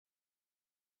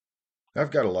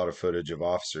I've got a lot of footage of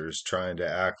officers trying to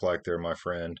act like they're my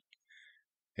friend.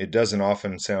 It doesn't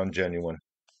often sound genuine.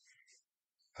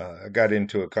 I got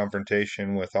into a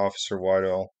confrontation with Officer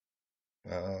Weidl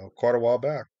quite a while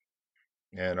back,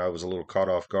 and I was a little caught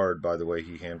off guard by the way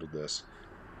he handled this.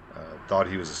 Thought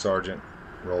he was a sergeant,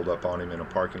 rolled up on him in a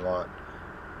parking lot,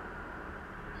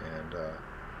 and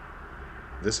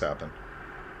this happened.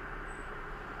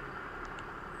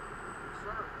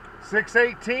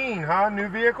 618, huh? New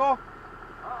vehicle?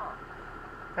 Oh,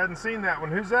 Hadn't seen that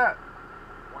one. Who's that?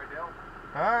 Weidl.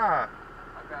 Ah,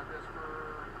 I've had this for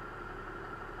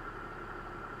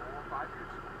 4 or 5 years.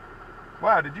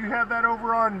 wow. Did you have that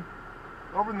over in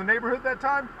the neighborhood that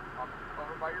time?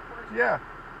 Over by your place? Yeah.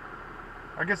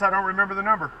 I guess I don't remember the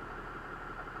number.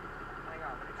 Hang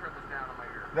on, let me turn this down on my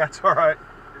ear. That's all right.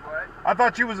 Do what? I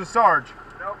thought you was a sarge.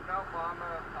 Nope, I'm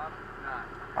not.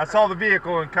 I saw the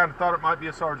vehicle and kind of thought it might be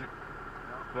a sergeant.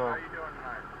 Nope. So- How you doing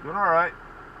tonight? Doing all right.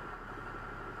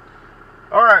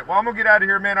 All right. Well, I'm gonna get out of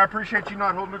here, man. I appreciate you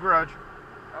not holding a grudge.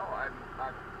 Oh, I'm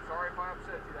sorry if I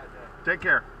upset you that day. Take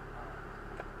care.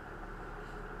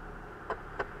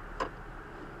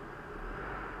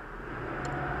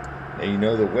 Now, you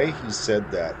know, the way he said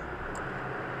that,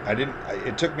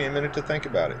 it took me a minute to think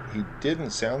about it. He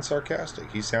didn't sound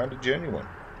sarcastic. He sounded genuine.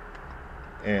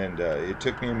 And it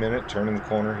took me a minute turning the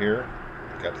corner here.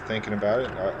 Got to thinking about it.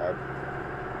 I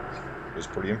was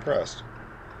pretty impressed.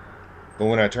 But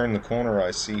when I turn the corner,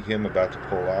 I see him about to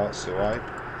pull out, so I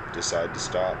decide to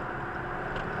stop.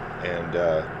 And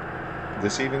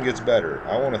this even gets better.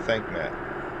 I want to thank Matt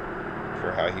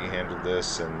for how he handled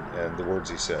this and the words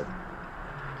he said.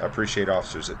 I appreciate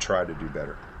officers that try to do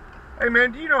better. Hey,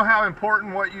 man. Do you know how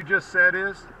important what you just said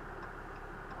is?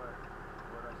 What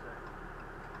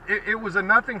I say? It was a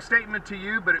nothing statement to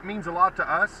you, but it means a lot to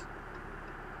us.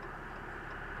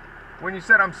 When you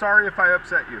said, "I'm sorry if I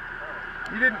upset you,"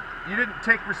 you didn't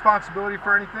take responsibility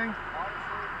for anything. Honestly,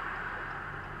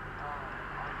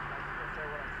 I still say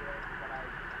what I said, but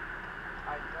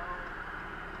I know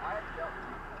I have dealt with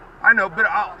people. I know, but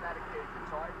Not on that occasion,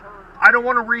 so I've heard. I don't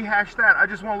want to rehash that. I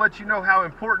just want to let you know how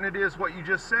important it is what you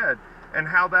just said and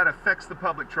how that affects the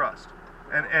public trust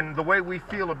and the way we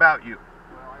feel about you.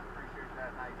 Well, I appreciate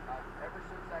that, and ever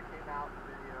since that came out,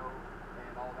 the video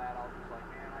and all that, I was just like,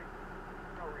 man,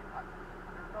 there's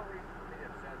no reason for me to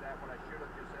have said that. What I should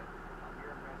have just said, I'm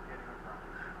here investigating a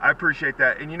crime. I appreciate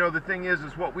that. And you know, the thing is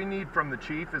what we need from the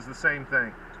chief is the same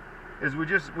thing. Is we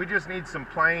just need some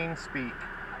plain speak.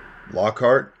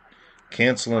 Lockhart,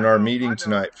 canceling our meeting I know,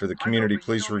 tonight for the Community but you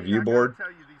Police know me, Review I gotta Board. tell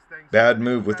you these things. Bad So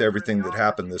move with you guys are in everything the that audience,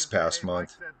 happened you this can say, past "Hey, Mike month.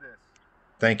 said this."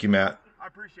 Thank you, Matt. I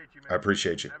appreciate you, man. I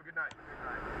appreciate you. Have a good night.